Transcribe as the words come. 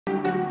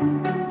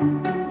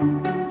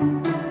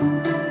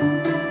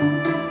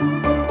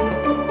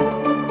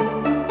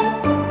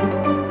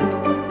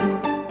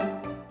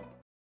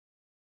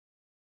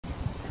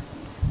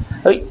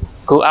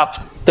Good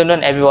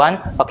afternoon, everyone.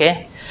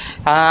 Okay,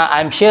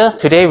 I'm here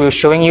today. We're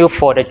showing you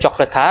for the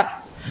chocolate tart.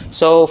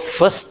 So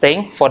first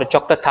thing for the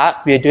chocolate tart,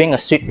 we're doing a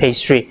sweet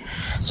pastry.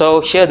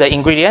 So here the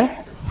ingredient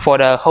for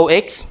the whole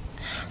eggs.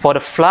 For the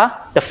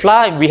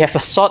flour we have a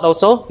salt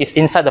also. It's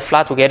inside the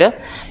flour together.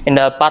 In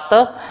the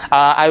butter,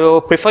 I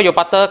will prefer your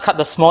butter cut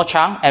the small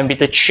chunk and with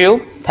the chill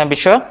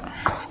temperature,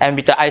 and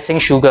with the icing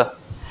sugar.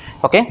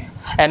 Okay,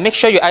 and make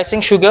sure your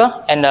icing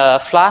sugar and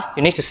the flour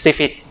you need to sieve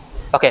it.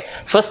 Okay,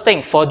 first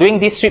thing for doing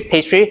this sweet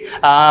pastry,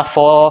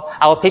 for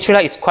our pastry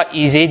is quite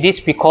easy.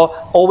 This we call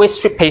always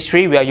sweet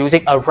pastry. We are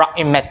using a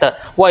rub-in method.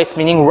 What is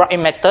meaning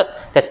rub-in method?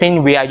 That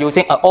means we are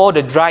using all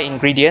the dry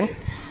ingredient,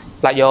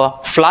 like your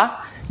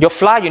flour. Your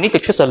flour, you need to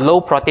choose a low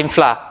protein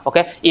flour.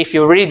 Okay, if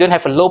you really don't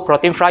have a low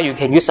protein flour, you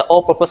can use an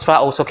all-purpose flour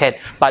also can.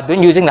 But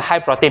don't using the high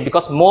protein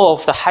because more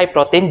of the high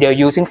protein they're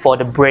using for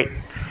the bread.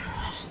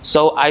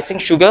 So icing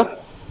sugar.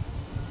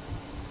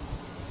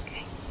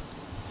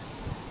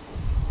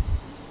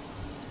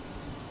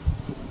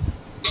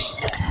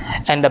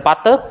 And the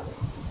butter.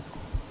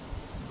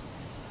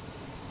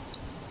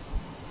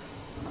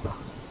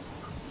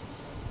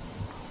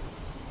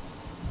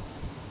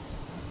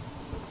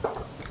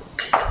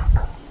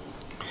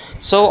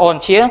 So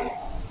on here,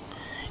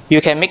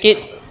 you can make it,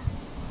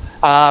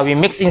 we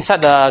mix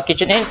inside the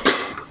KitchenAid.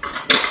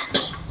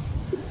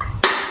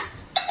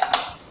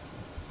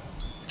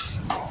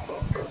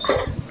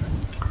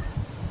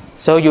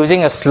 So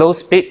using a slow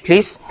speed,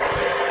 please.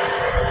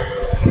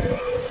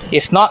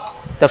 If not,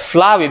 the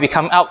flour will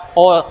become out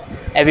all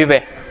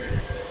everywhere.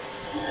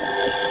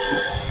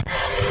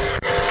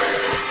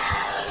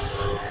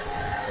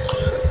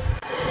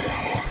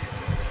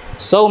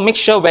 So make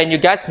sure when you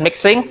guys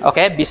mixing,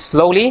 okay, be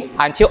slowly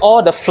until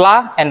all the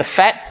flour and the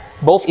fat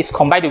both is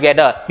combined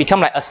together,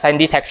 become like a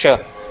sandy texture.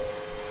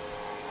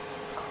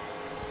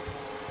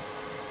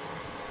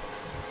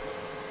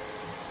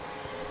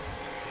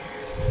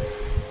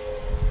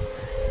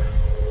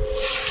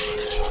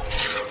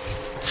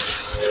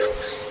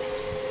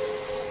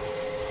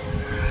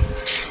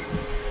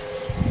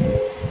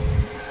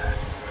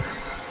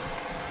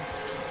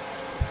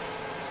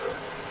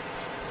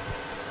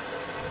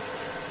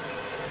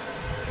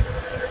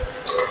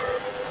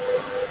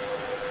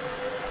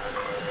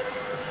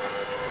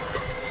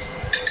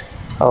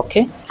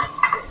 Okay,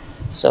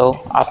 so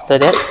after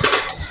that,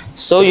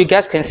 so you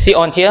guys can see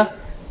on here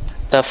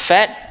the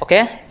fat,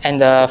 okay,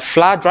 and the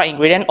flour dry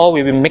ingredient all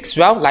will be mixed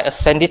well like a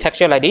sandy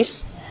texture like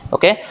this.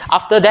 Okay,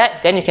 after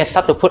that then you can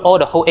start to put all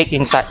the whole egg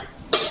inside.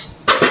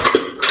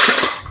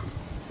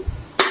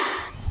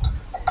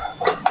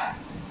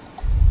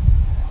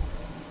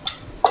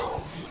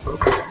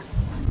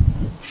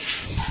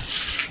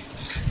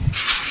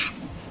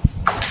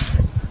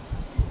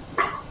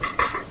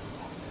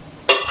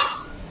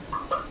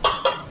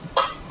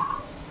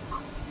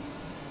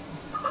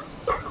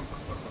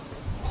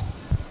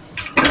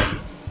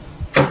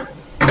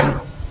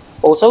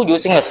 Also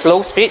using a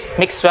slow speed,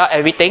 mix well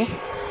everything.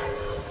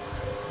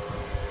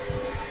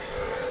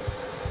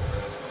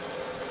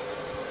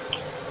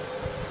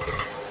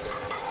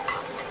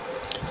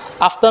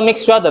 After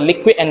mix well the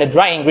liquid and the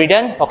dry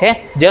ingredient,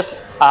 okay,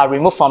 just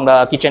remove from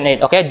the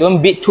KitchenAid. Okay, don't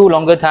beat too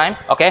longer time.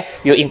 Okay,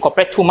 you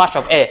incorporate too much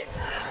of air.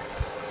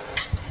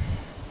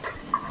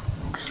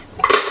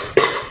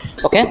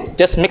 Okay,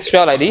 just mix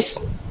well like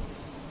this.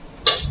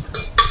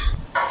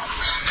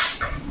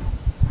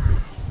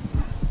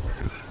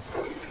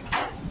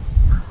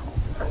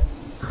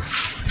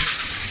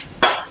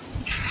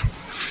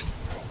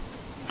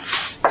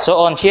 So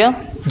on here,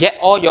 get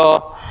all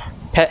your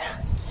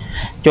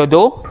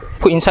dough,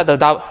 put inside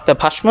the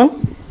parchment.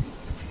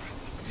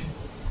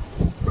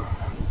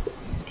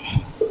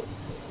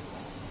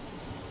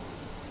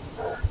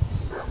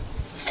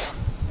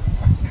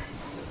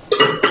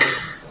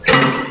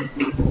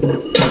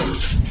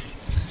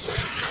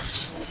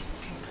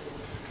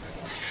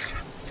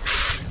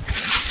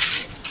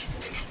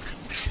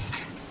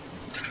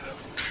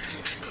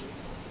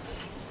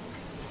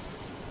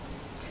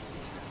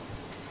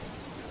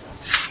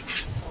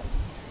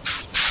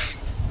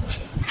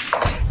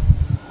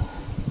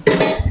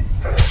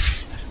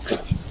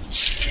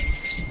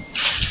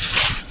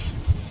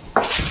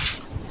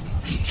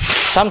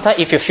 Sometimes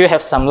if you feel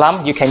have some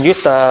lump, you can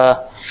use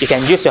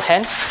your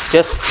hand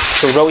just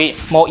to roll it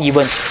more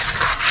even.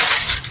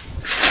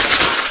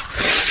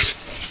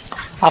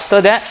 After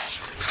that,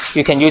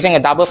 you can using a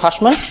double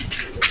parchment.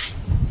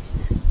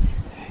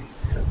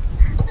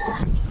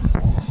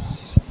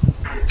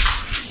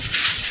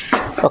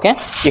 Okay,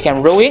 you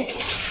can roll it.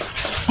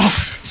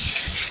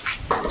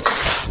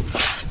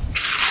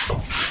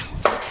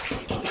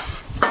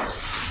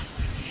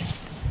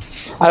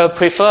 I will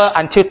prefer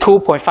until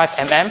 2.5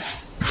 mm.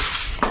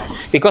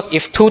 Because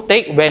if too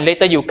thick, when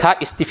later you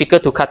cut, it's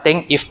difficult to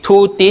cutting. If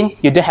too thin,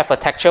 you don't have a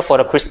texture for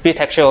the crispy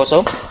texture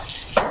also.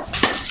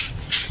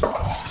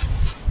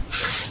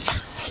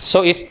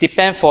 So it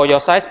depends for your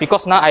size.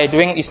 Because now I'm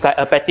doing is like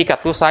a petit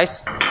gâteau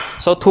size,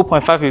 so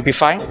 2.5 will be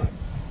fine.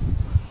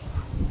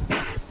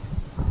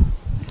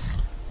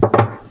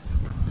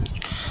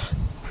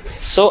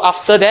 So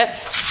after that,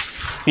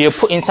 we'll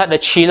put inside the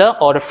chiller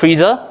or the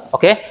freezer.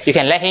 Okay, you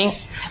can let him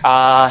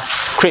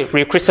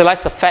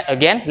recrystallize the fat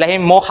again. Let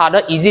him more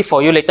harder, easy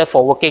for you later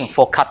for working,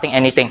 for cutting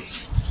anything.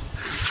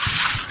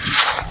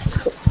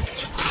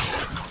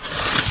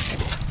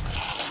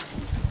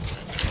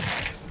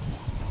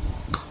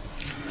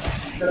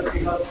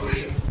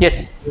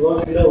 Yes. You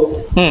want to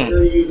know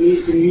whether you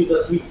need to use the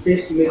sweet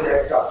paste to make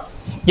direct tart?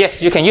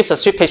 Yes, you can use a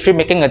sweet pastry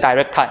making a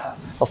direct tart,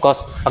 of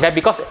course. Okay,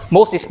 because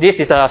this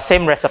is a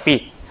same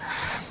recipe.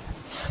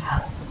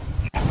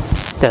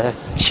 The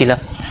chiller.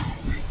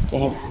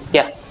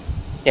 Yeah.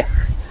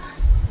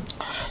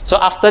 So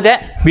after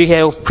that, we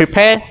will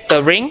prepare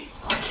the ring.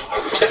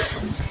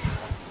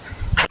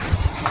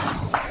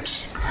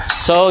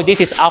 So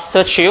this is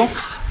after chill.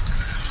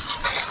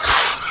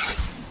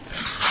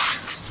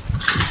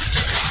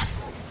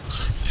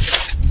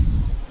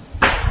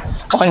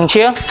 On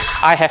here,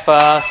 I have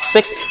a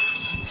 6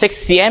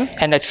 cm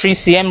and a 3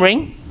 cm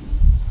ring.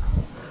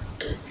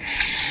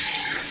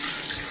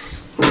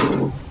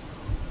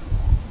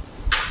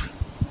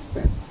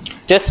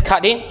 Just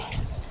cut it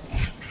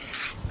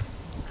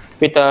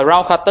with a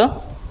round cutter.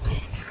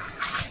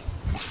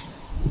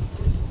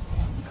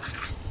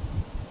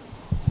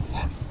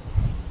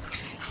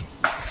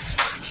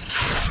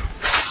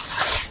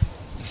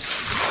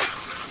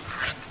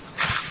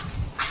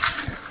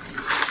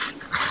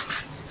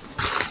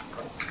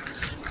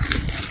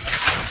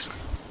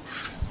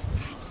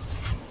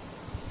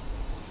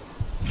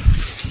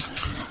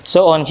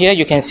 So on here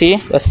you can see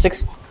a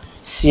 6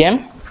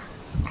 cm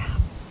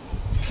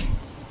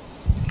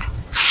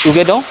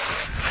sugar dough.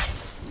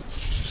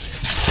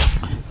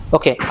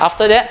 Okay,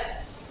 after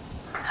that,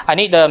 I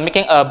need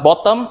making a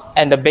bottom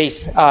and the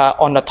base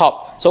on the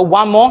top. So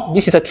one more,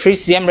 this is a 3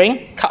 cm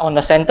ring, cut on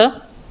the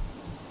center.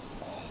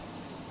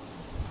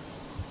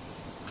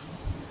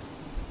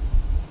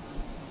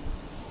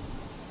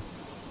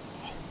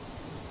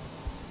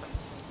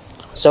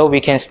 So we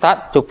can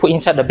start to put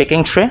inside the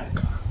baking tray.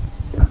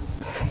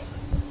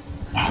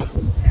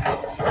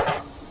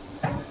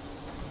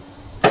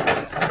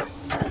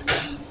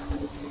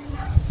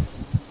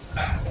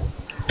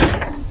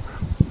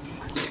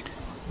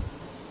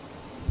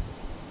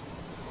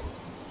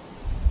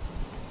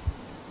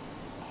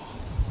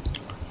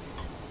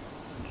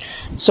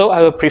 So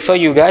I will prefer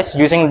you guys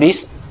using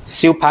this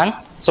seal pan.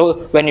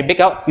 So when you bake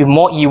out, you're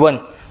more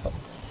even.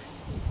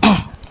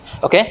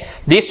 Okay,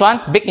 this one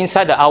bake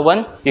inside the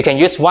oven. You can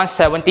use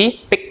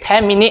 170, bake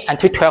 10 minutes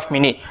until 12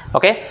 minutes.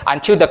 Okay,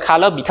 until the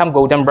color become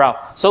golden brown.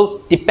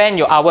 So depend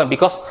your oven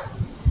because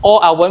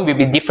all oven will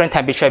be different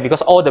temperature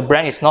because all the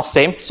brand is not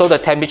same. So the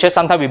temperature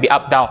sometimes will be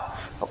up down.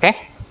 Okay.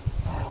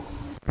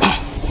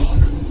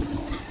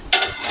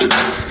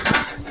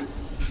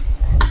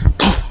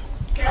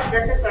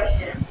 That's a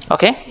question.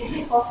 Okay. Is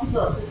it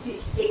possible to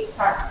teach egg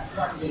tart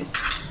one day?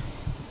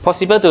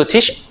 Possible to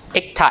teach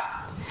egg tart.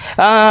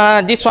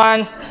 This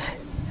one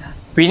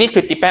we need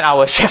to depend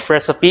our chef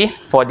recipe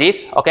for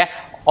this. Okay.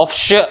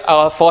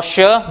 For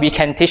sure we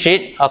can teach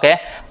it. Okay.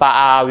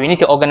 But we need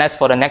to organize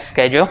for the next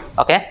schedule.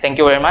 Okay. Thank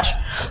you very much.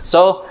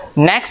 So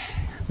next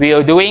we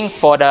are doing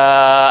for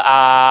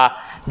the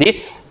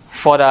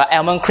for the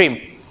almond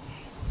cream.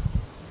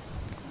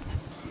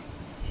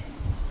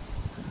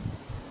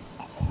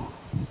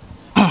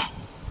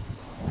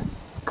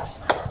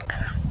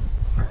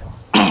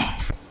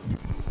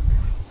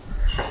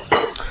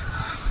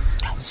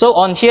 So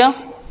on here,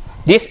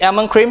 this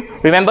almond cream,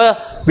 remember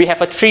we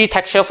have a 3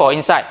 texture for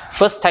inside.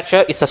 First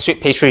texture is a sweet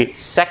pastry.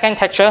 Second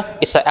texture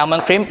is an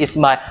almond cream, is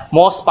my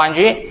more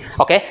spongy.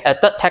 Okay, a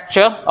third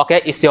texture,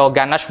 okay, is your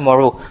ganache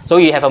moru. So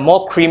you have a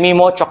more creamy,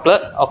 more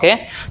chocolate.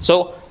 Okay,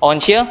 so on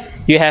here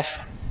you have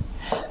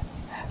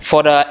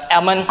for the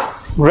almond,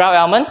 ground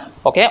almond.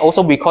 Okay,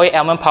 also we call it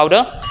almond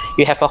powder.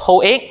 You have a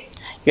whole egg,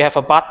 you have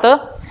a butter,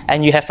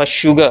 and you have a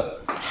sugar.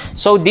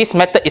 So this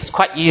method is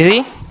quite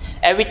easy.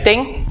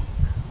 Everything.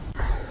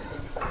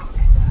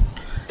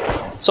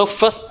 So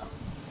first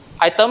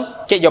item,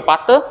 get your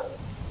butter,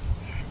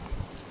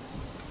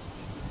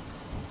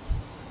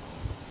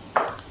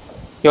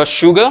 your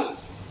sugar,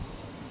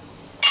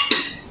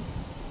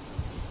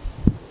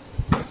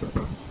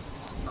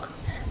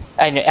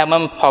 and your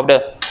almond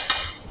powder.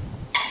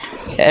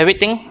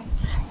 Everything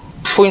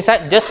put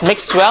inside, just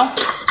mix well.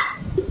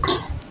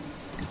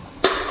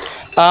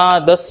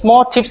 The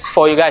small tips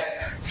for you guys,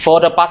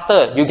 for the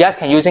butter, you guys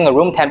can using a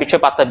room temperature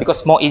butter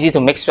because more easy to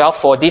mix well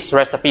for this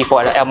recipe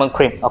for the almond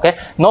cream. Okay,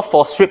 not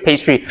for sweet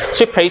pastry.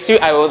 Sweet pastry,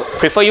 I will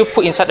prefer you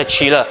put inside the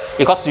chiller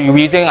because you're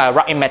using a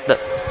rub-in method.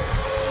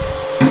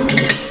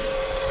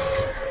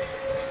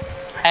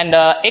 And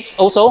eggs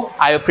also,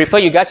 I will prefer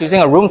you guys using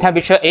a room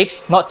temperature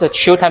eggs, not the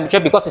chill temperature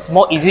because it's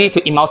more easy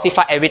to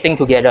emulsify everything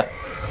together.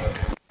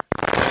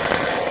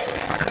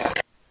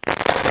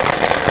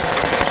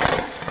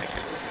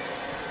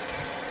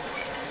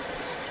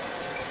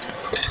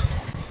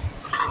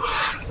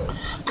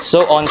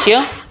 So on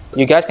here,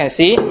 you guys can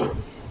see,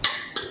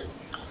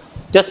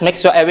 just mix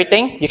sure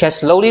everything. You can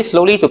slowly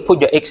to put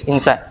your eggs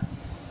inside.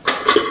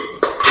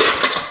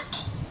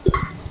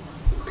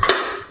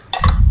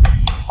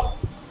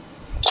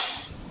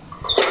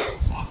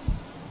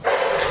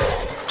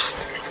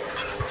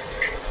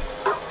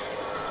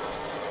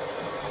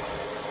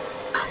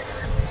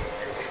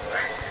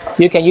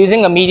 You can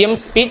using a medium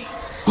speed. We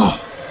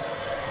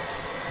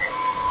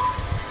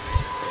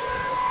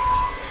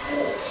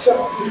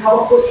have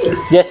a question.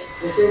 Yes.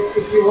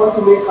 If you want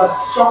to make a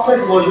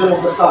chocolate version of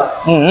the tart,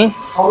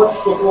 how much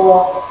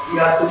cocoa you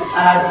have to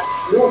add?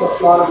 You know, the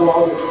flour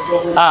ground, the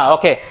cocoa.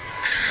 Okay.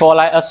 For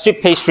like a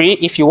sweet pastry,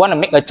 if you want to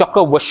make a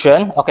chocolate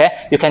version, okay,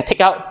 you can take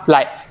out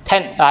like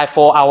 10,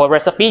 for our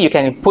recipe, you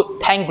can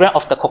put 10 grams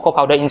of the cocoa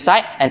powder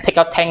inside and take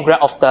out 10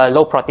 grams of the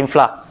low protein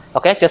flour.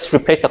 Okay, just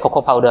replace the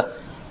cocoa powder.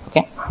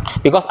 Okay,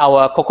 because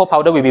our cocoa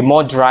powder will be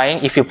more drying.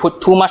 If you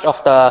put too much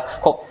of the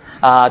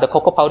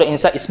cocoa powder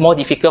inside, it's more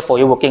difficult for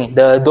you working.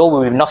 The dough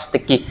will be not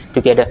sticky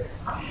together.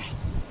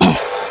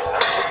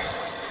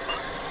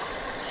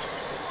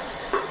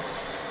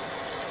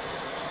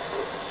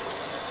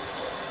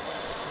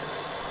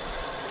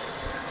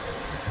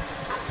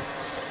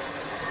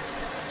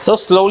 So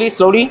slowly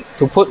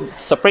to put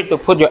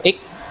your egg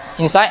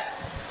inside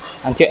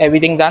until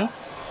everything done.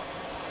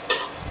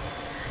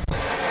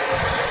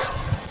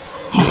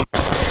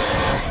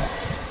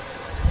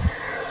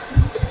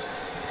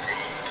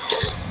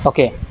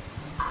 Okay.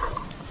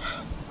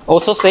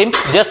 Also same,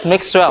 just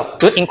mix well.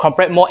 Don't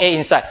incorporate more egg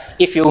inside.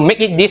 If you make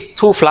it this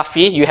too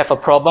fluffy, you have a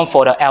problem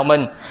for the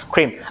almond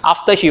cream.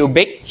 After he will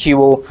bake, he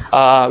will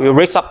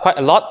raise up quite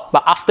a lot.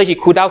 But after he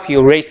cool down, he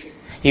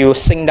will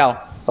sink down.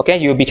 Okay,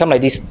 you will become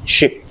like this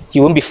shape.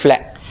 He won't be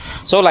flat.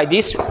 So like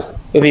this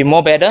will be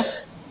more better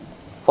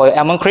for your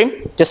almond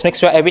cream. Just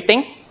mix well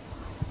everything.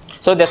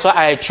 So that's why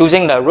I'm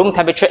choosing the room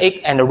temperature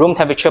egg and the room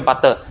temperature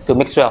butter to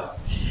mix well.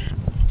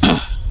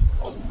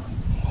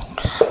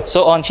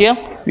 So on here,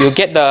 we'll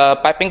get the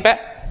piping bag.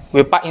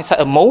 We'll pipe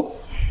inside a mold.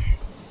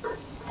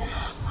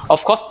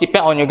 Of course,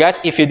 depend on you guys.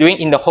 If you're doing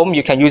in the home,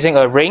 you can using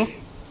a ring.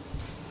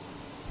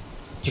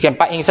 You can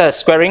pipe inside a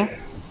square ring.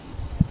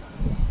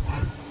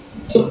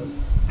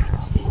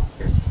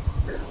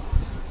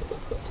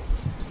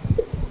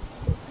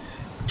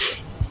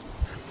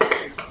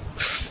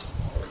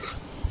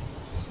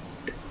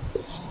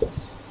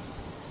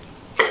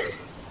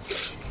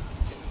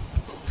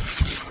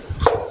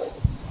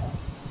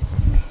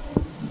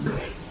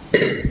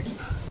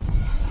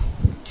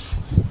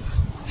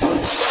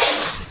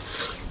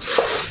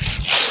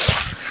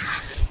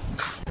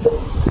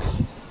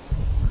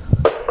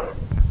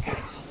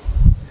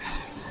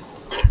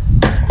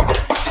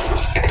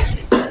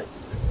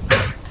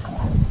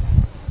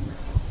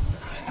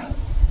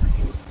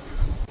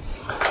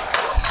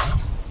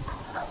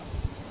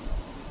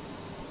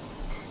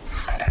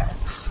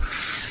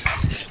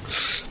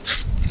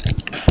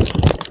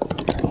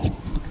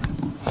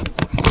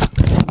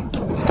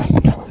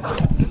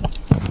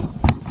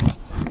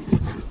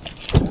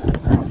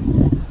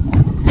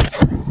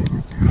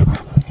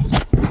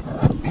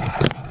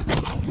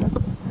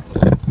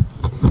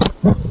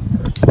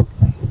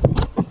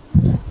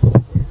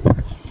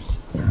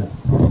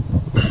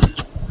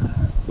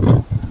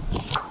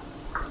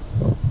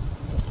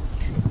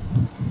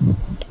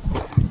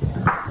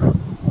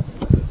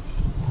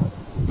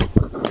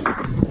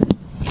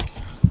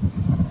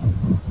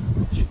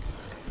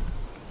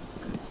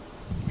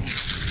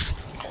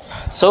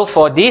 So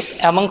for this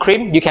almond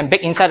cream, you can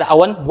bake inside the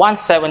oven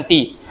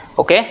 170.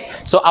 Okay,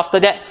 so after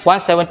that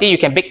 170, you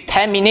can bake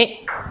 10 minutes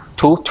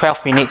to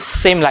 12 minutes,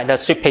 same like the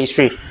sweet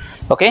pastry.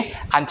 Okay,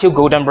 until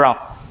golden brown.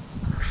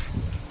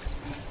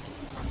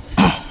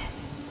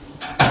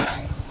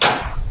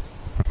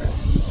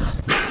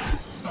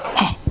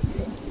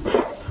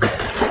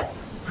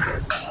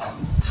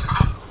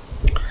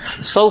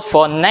 So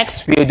for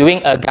next, we're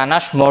doing a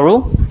ganache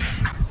moru.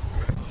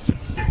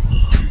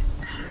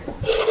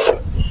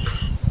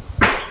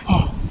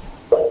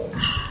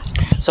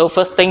 So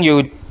first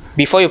thing,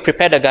 before you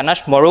prepare the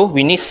ganache moru,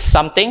 we need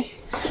something.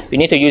 We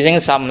need to using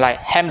some like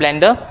hand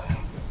blender.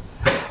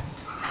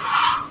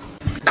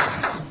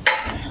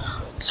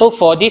 So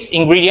for this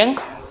ingredient,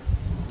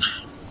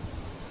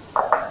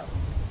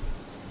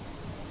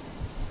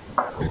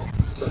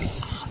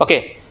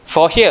 okay,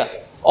 for here,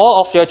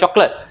 all of your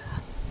chocolate.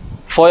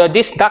 For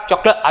this dark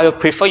chocolate, I will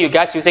prefer you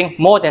guys using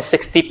more than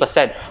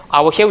 60%.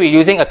 Over here, we're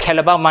using a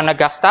Calabar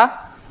Madagascar,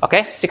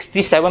 okay,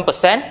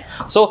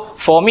 67%. So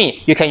for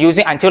me, you can use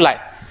it until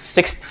like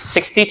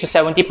 60 to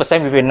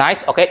 70% will be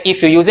nice, okay.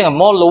 If you're using a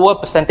more lower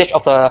percentage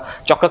of the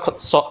chocolate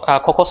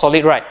cocoa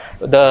solid, right,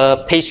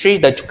 the pastry,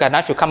 the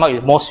ganache will come out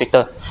with more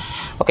sweeter,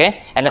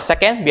 okay. And the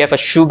second, we have a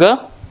sugar,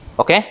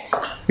 okay.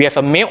 We have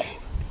a milk,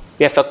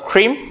 we have a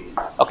cream.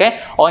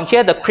 Okay, on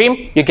here the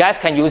cream you guys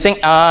can using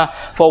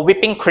for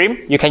whipping cream.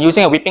 You can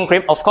using a whipping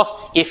cream. Of course,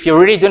 if you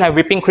really don't have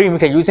whipping cream, you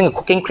can using a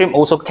cooking cream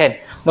also can.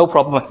 No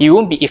problem. You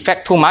won't be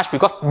affect too much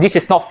because this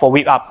is not for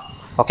whip up.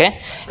 Okay,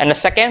 and the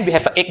second we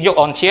have an egg yolk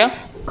on here.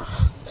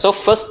 So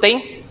first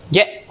thing,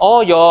 get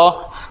all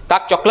your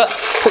dark chocolate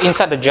put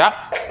inside the jar.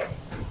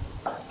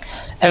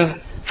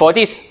 And for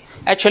this,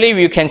 actually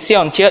you can see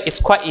on here it's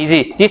quite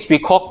easy. This we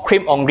call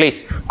cream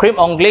anglaise. Cream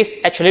anglaise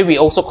actually we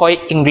also call it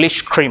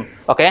English cream.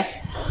 Okay.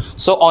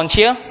 So on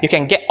here, you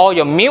can get all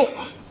your milk,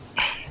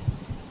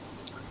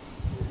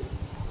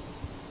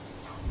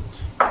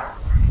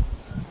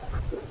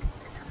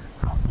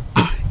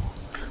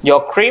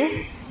 your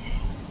cream,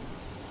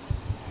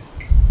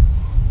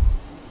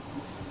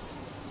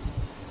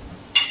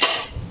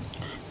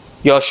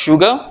 your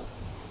sugar,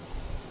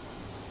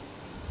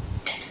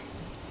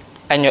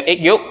 and your egg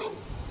yolk.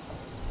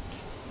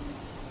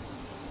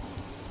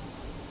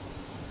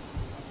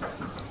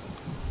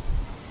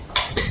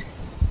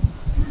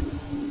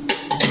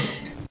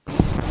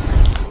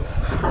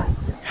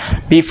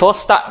 Before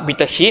start with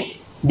the heat,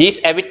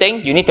 this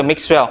everything you need to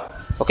mix well.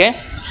 Okay,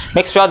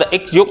 mix well the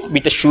egg yolk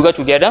with the sugar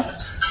together.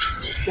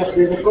 Chef,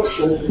 there's a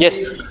question.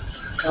 Yes.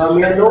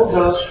 May I know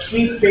the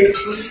sweet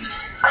pastry?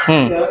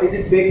 Is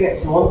it baked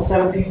at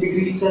 170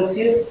 degrees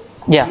Celsius?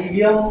 Yeah.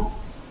 Medium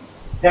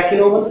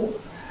baking oven?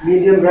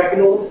 Medium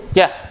baking oven?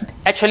 Yeah,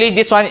 actually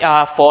this one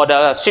for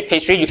the sweet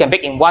pastry you can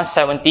bake in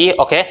 170.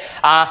 Okay,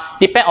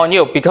 depend on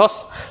you,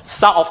 because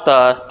some of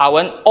the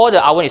oven, all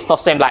the oven is not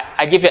same. Like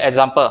I give you an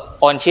example.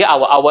 On here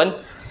our oven,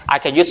 I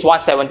can use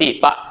 170,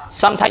 but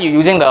sometimes you're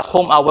using the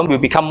home oven will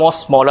become more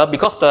smaller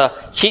because the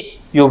heat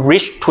you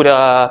reach to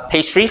the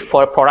pastry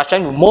for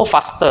production more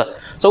faster.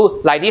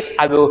 So like this,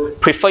 I will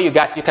prefer you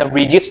guys, you can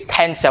reduce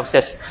 10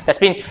 Celsius. That's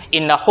mean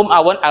in the home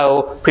oven, I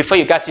will prefer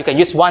you guys, you can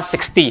use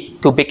 160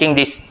 to baking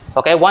this.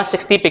 Okay,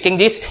 160 baking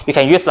this, you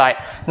can use like,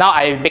 now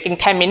I'm baking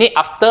 10 minutes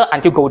after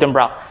until golden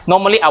brown.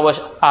 Normally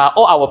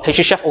all our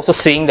pastry chef also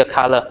seeing the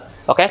color.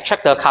 Okay,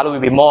 check the color will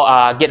be more,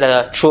 get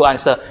a true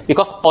answer.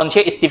 Because on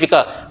here it's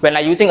difficult. When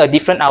I'm using a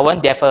different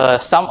oven, they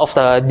have some of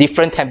the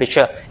different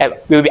temperature.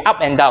 It will be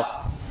up and down.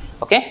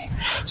 Okay,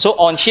 so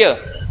on here,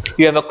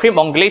 you have a cream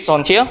anglaise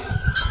on here.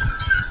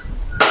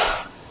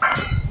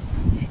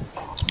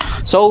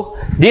 So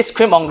this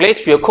cream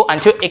anglaise will cook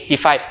until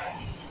 85.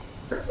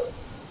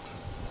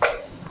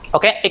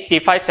 Okay,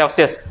 85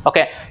 Celsius.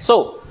 Okay,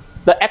 so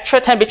the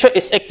actual temperature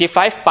is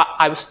 85, but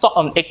I will stop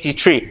on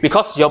 83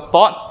 because your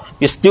pot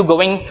is still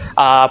going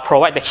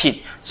provide the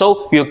heat.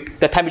 So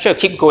the temperature will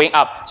keep going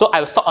up. So I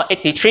will stop on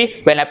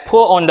 83. When I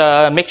pour on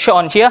the mixture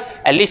on here,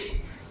 at least,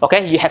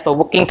 okay, you have a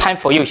working time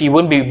for you. He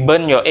won't be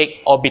burn your egg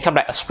or become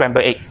like a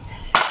scrambled egg.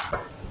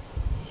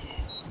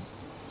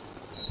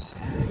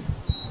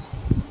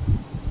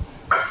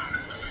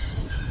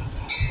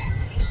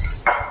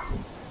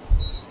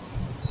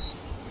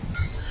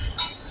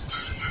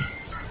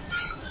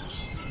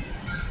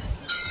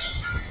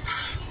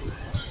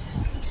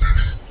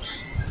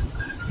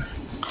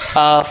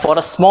 For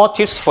the small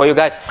tips for you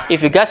guys,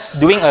 if you guys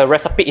doing a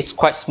recipe, it's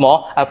quite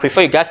small, I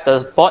prefer you guys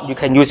the pot, you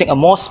can using a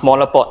more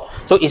smaller pot.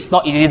 So it's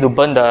not easy to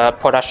burn the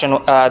production,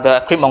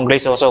 the cream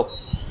anglaise also.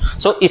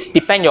 So it's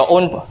depend your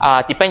own,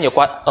 depend your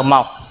what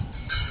amount.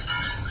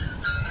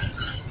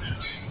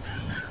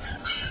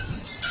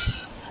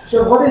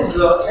 So what is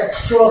the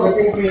extra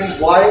whipping cream?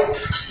 Why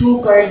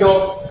two kind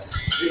of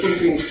whipping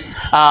cream?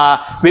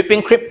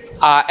 Whipping cream,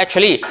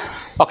 actually,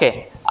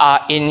 okay.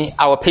 In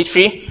our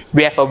pastry,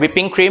 we have a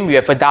whipping cream, we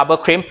have a double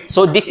cream.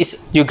 So this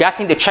is, you guys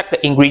need to check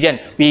the ingredient.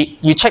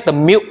 You check the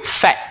milk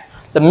fat.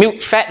 The milk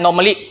fat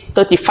normally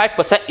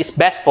 35% is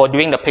best for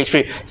doing the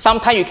pastry.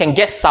 Sometimes you can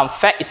get some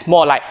fat is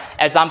more, like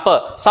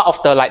example, some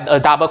of the like a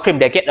double cream,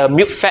 they get a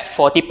milk fat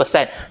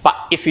 40%. But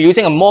if you're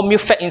using a more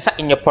milk fat inside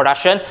in your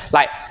production,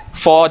 like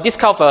for this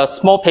kind of a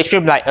small pastry,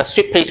 like a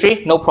sweet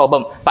pastry, no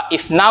problem. But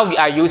if now we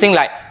are using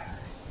like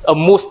a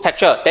mousse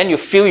texture, then you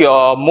feel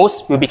your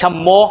mousse will become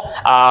more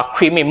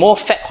creamy, more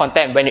fat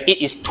content. When you eat,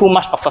 is too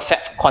much of a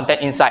fat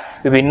content inside.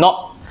 It will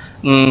not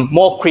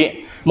more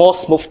cream, more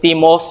smoothie,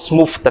 more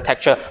smooth the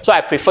texture. So I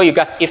prefer you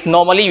guys, if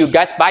normally you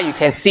guys buy, you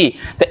can see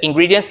the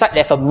ingredient side,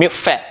 they have a milk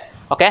fat.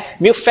 Okay,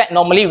 milk fat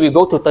normally we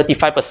go to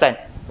 35%.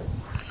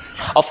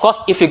 Of course,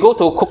 if you go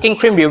to cooking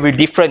cream, it will be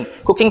different.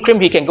 Cooking cream,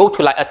 we can go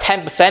to like a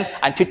 10%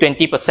 until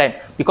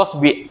 20% because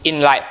we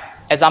in like,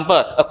 example,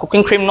 a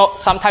cooking cream,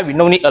 sometimes we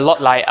don't need a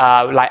lot, like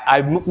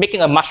I'm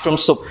making a mushroom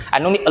soup. I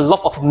don't need a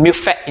lot of milk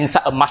fat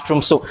inside a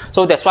mushroom soup.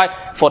 So that's why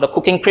for the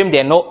cooking cream,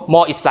 they know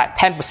more is like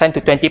 10%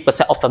 to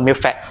 20% of the milk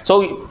fat.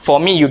 So for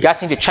me, you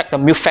guys need to check the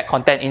milk fat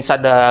content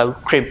inside the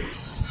cream.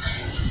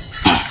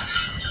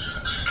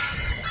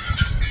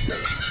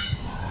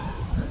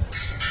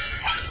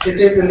 It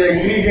is in the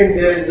ingredient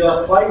there is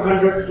a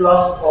 500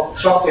 plus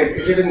of chocolate.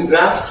 Is it in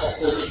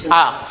grams?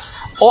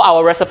 All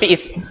our recipe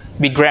is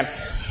with gram.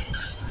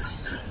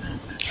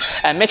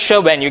 And make sure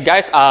when you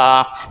guys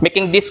are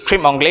making this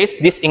cream anglaise,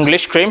 this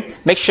English cream,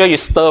 make sure you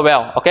stir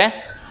well,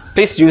 okay?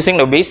 Please using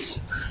the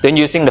whisk, then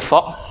using the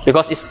fork,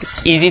 because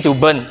it's easy to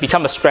burn,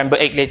 become a scrambled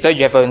egg. Later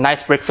you have a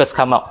nice breakfast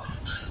come out.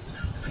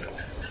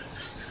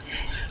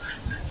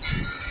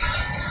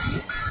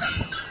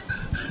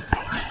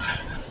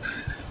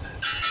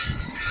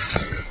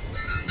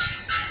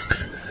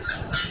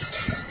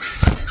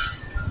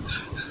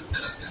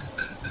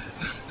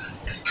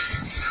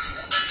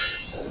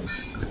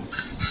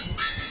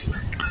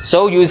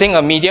 So using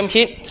a medium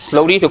heat,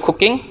 slowly to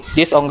cooking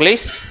this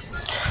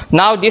anglaise.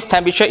 Now this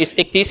temperature is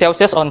 80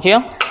 Celsius on here.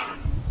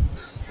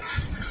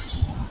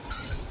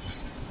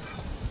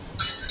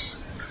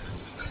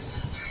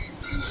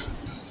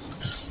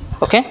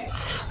 Okay,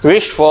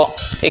 reach for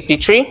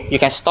 83, you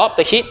can stop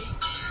the heat.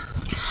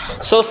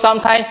 So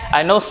sometimes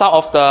I know some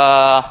of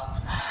the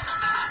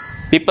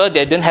people,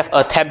 they don't have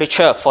a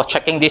temperature for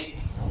checking this.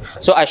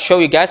 So I show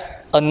you guys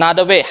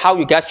another way how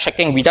you guys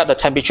checking without the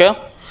temperature.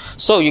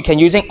 So you can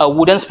using a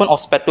wooden spoon or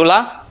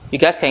spatula. You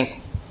guys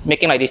can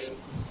make it like this.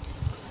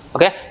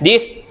 Okay,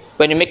 this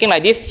when you're making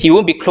like this, he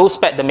won't be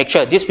closed back the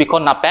mixture. This we call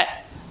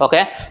nutback.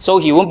 Okay, so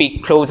he won't be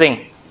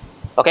closing.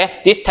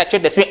 Okay, this texture,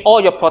 that's mean all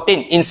your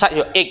protein inside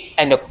your egg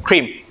and the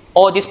cream,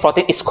 all this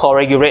protein is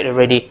coagulated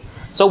already.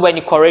 So when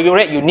you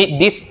coagulate, you need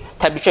this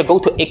temperature go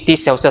to 80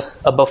 Celsius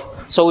above.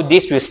 So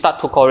this will start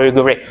to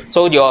coagulate.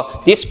 So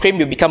this cream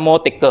will become more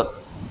thicker.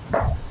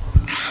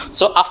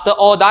 So after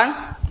all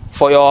done,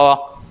 for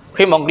your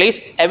cream on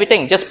glaze,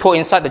 everything just pour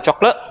inside the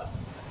chocolate.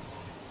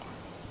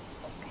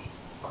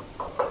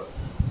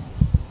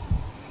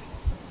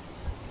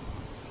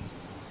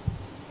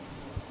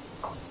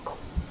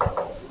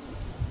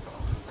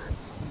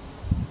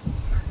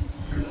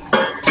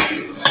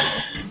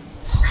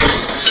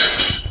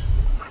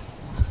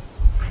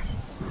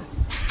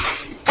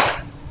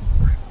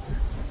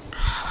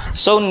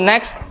 So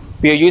next,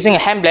 we are using a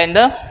hand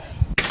blender.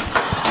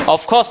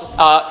 Of course,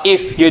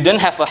 if you don't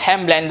have a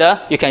hand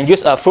blender, you can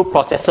use a food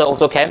processor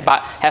also can,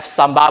 but have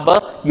some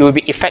bubble, you will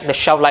be affect the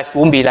shelf life,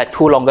 won't be like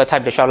too longer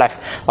time the shelf life.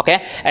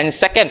 Okay, and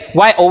second,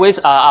 why always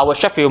our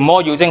chef will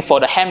more using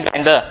for the hand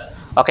blender,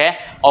 okay,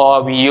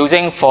 or we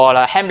using for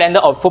the hand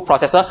blender or food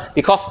processor,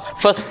 because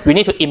first we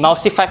need to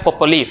emulsify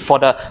properly for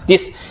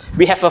this.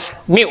 We have a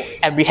milk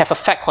and we have a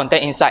fat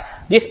content inside.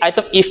 This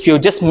item, if you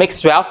just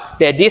mix well,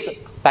 there this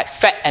like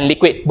fat and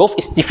liquid, both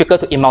is difficult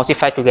to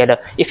emulsify together.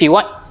 If you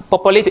want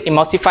properly to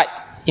emulsify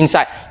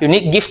inside, you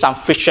need to give some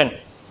friction.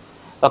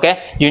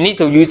 Okay, you need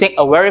to using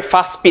a very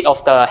fast speed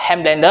of the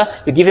hand blender.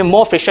 You give it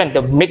more friction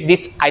to make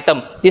this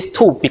item, these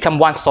two become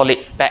one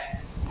solid bag.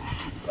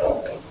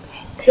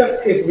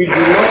 Chef, if we do not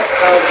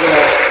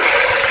have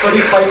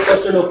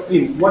 35% of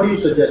cream, what do you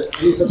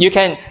suggest? You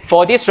can,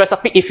 for this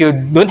recipe, if you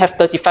don't have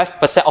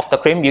 35% of the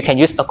cream, you can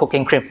use a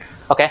cooking cream.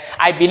 Okay,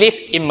 I believe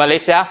in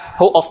Malaysia,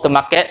 whole of the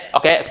market,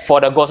 okay,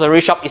 for the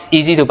grocery shop, it's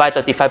easy to buy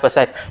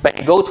 35%. But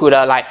you go to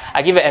the, like,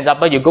 I give you an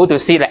example, you go to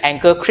see the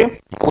Anchor cream,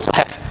 you also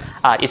have,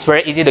 it's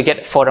very easy to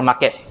get for the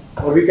market.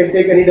 Or we can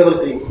take any double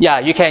cream. Yeah,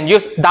 you can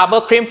use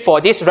double cream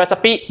for this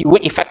recipe, it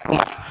won't affect too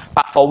much.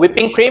 But for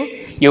whipping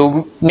cream,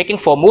 you making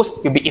for mousse,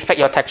 you'll be affect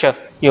your texture.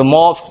 You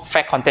more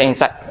fat content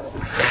inside.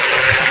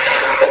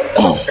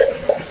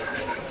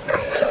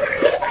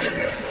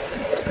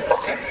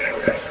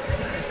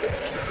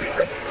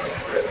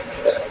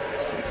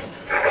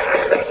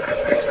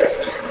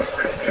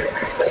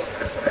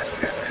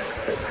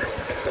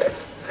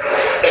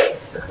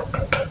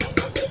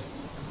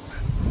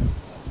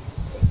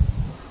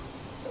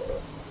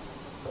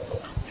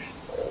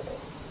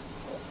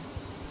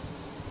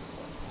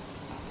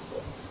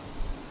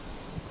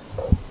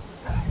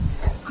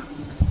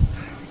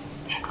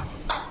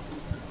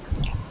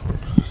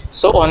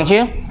 So on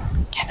here,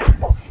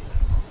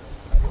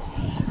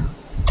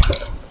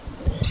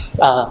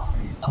 a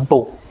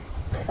bowl.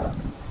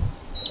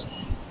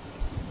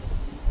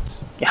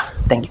 Yeah,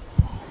 thank you.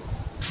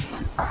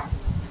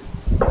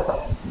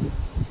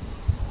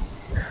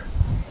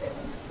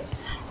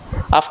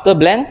 After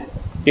blend,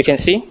 you can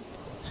see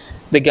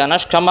the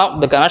ganache come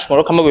out. The ganache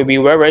tomorrow come out will be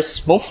very, very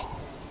smooth.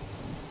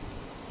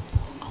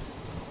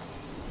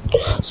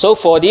 So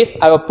for this,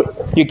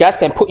 you guys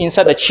can put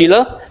inside the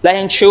chiller, let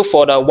him chill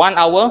for the 1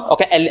 hour,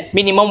 okay, at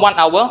minimum 1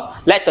 hour,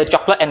 let the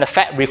chocolate and the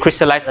fat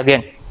recrystallize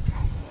again.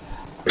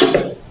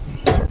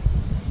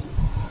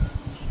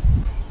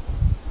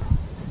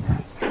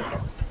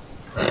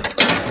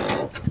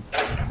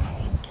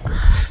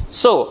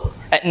 So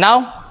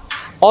now,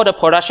 all the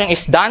production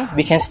is done,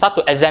 we can start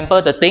to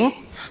assemble the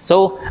thing.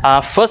 So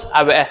first,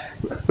 I will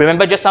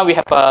remember just now we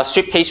have a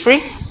sweet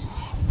pastry.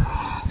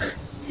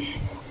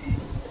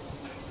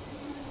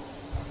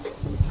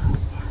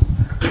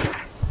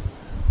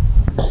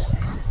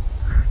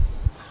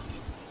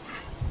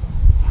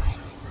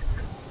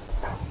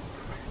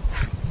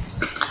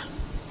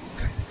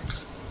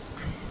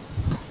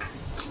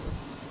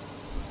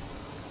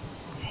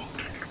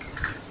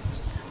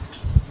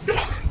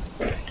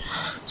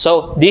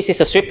 So this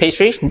is a sweet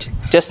pastry.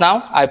 Just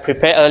now I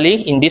prepared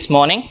early in this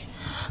morning.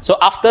 So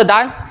after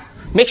that,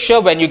 make sure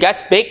when you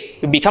guys bake,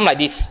 it become like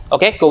this,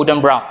 okay,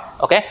 golden brown.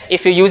 Okay,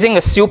 if you're using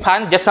a steel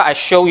pan, just like I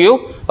show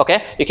you,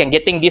 okay, you can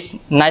getting this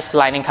nice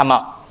lining come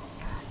out.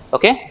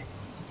 Okay.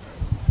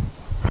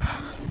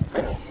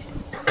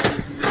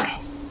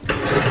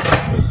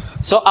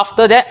 So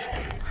after that,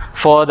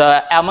 for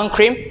the almond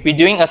cream, we're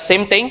doing the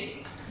same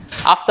thing.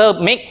 After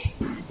make,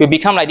 will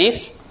become like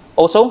this.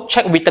 Also,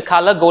 check with the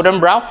color golden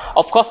brown.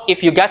 Of course,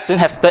 if you guys don't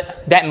have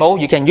that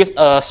mold, you can use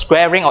a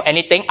square ring or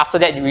anything. After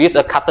that, you use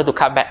a cutter to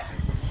cut back.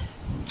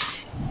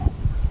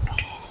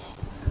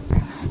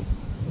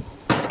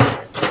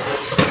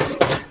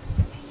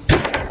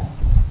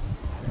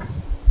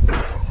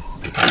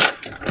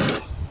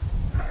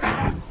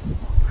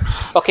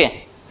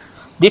 Okay,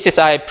 this is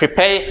I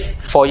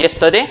prepared for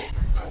yesterday.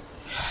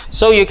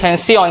 So you can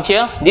see on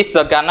here, this is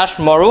the ganache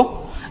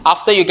moru.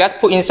 After you guys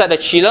put inside the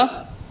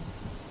chiller,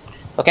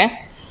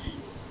 okay,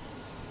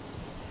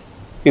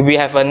 we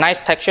have a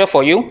nice texture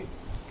for you.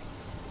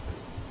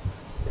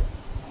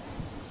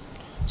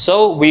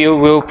 So we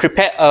will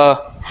prepare a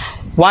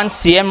 1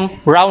 cm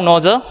round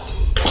nozzle.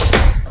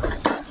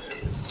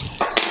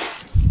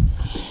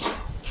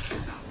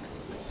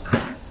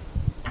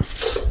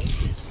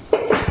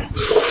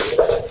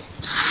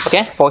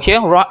 Okay, for here,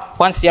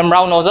 1 cm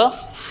round nozzle,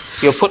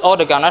 you put all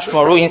the ganache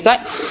maru inside.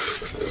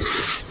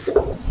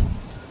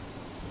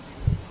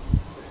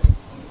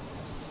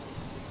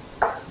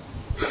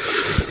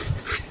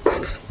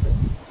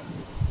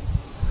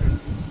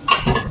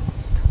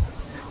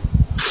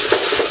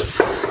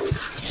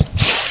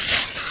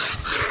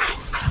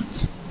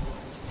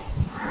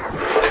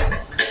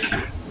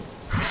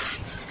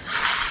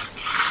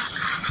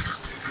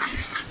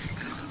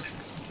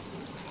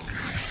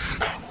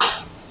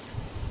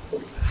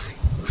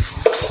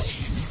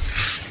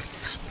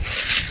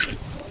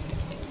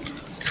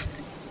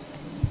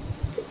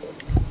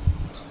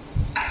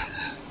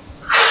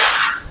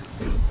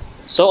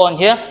 So on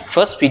here,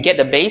 first we get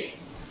the base,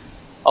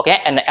 okay,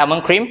 and the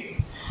almond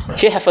cream.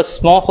 Here have a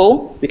small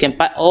hole. We can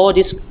put all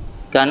this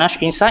ganache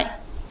inside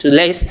to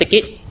let it stick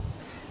it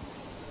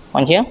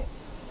on here.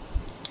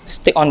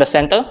 Stick on the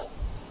center.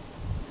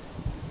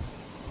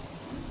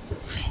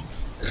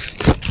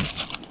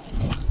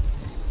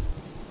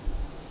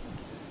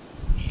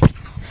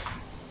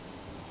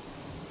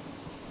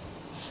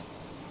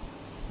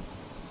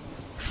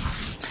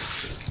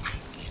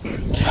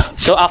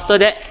 So after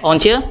that, on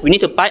here, we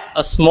need to pipe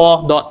a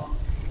small dot.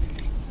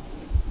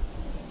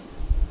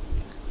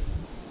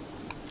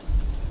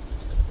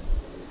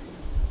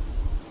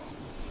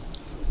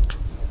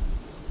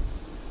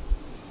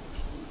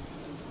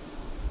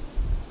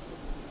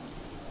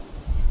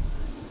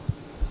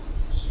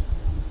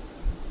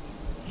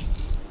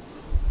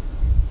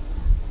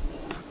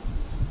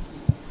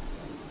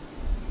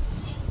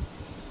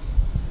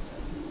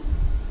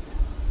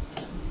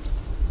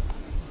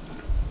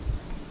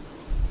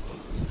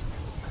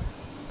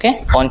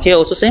 Okay, on here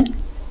also same.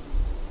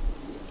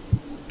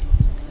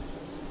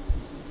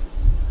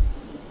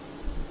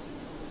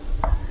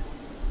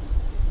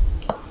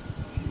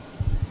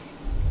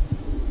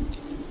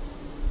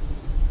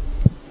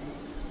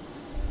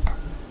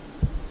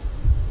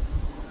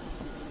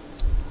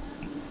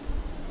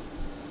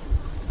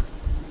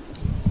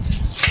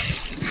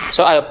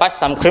 So I will put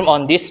some cream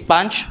on this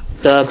sponge,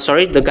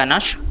 the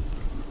ganache,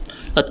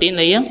 a thin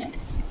layer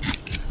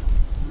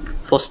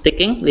for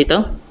sticking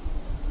later.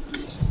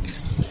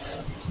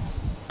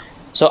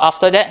 So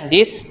after that,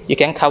 this you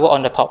can cover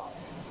on the top.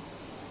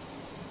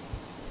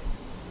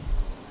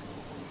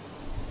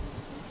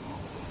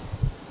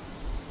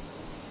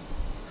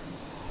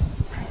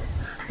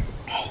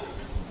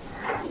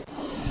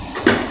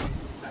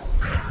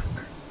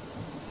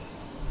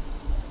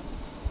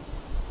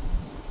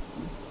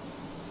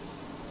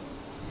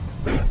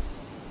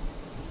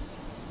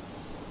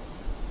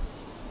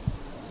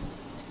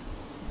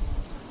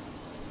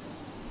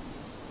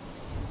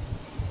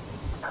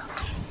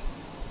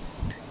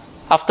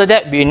 After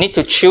that, we need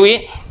to chill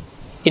it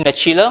in the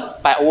chiller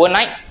by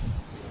overnight.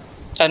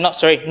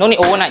 No need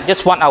overnight,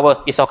 just 1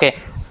 hour is okay.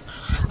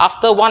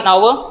 After 1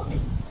 hour,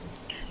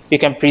 you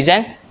can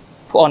present,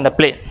 put on the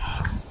plate.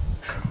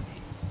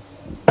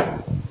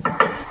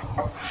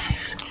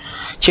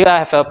 Here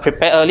I have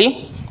prepared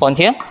early on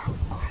here.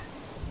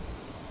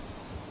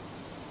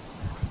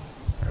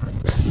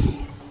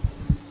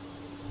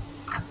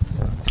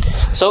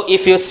 So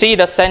if you see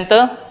the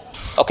center,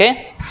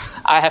 okay,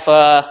 I have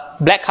a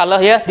black color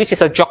here. This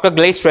is a chocolate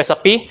glaze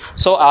recipe.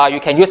 So you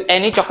can use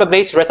any chocolate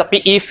glaze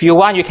recipe. If you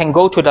want, you can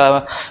go to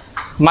the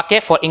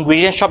market for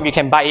ingredient shop, you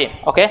can buy it.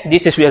 Okay,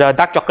 this is with a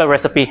dark chocolate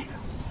recipe.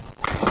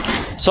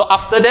 So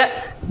after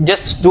that,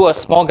 just do a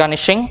small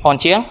garnishing on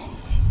here.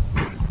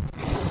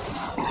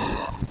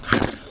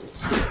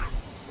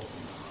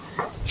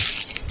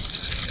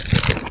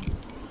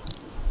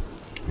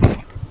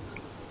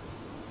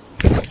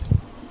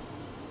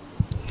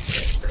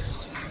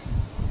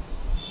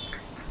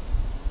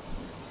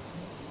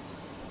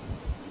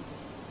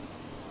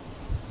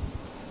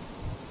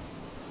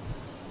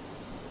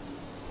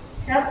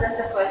 That's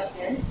a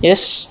question.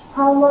 Yes.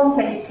 How long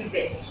can you keep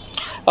it?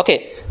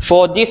 Okay,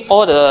 for this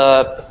all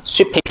the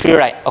sweet pastry,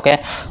 right?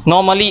 Okay,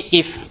 normally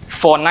if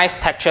for nice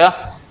texture,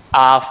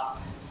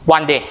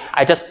 1 day.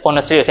 I just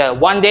honestly tell you,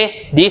 1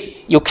 day this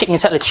you keep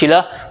inside the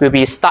chiller will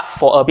be start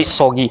for a bit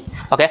soggy.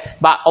 Okay,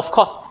 but of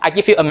course I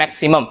give you a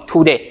maximum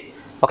 2 days.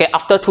 Okay,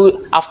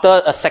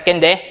 after a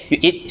second day you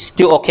eat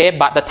still okay,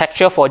 but the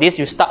texture for this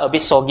you start a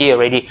bit soggy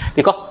already,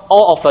 because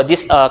all of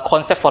this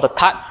concept for the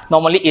tart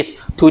normally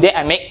is today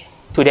I make,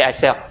 today I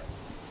sell.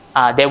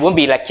 There won't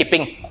be like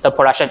keeping the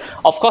production.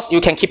 Of course, you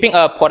can keeping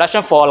a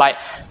production for like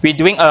we're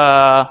doing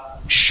a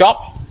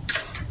shop,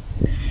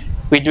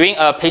 we're doing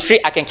a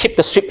pastry. I can keep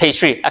the sweet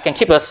pastry. I can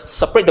keep a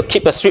separate to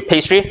keep the sweet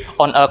pastry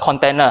on a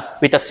container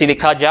with a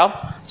silica gel,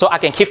 so I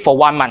can keep for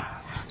 1 month.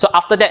 So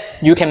after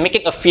that, you can make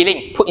it a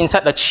filling, put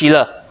inside the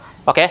chiller,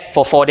 okay,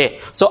 for 4 days.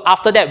 So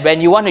after that,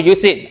 when you want to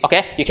use it,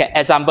 okay, you can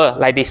example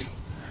like this.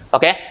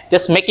 Okay,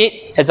 just make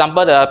it,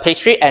 example, the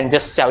pastry, and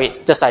just sell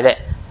it, just like that.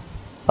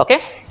 Okay,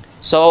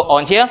 so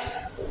on here,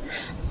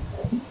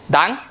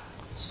 done.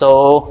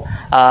 So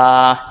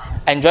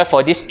enjoy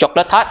for this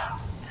chocolate tart.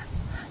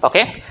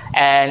 Okay,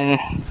 and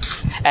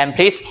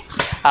please,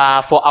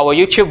 for our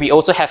YouTube, we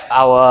also have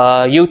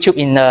our YouTube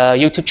in the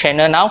YouTube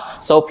channel now.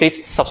 So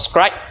please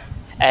subscribe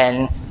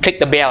and click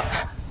the bell.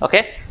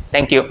 Okay,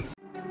 thank you.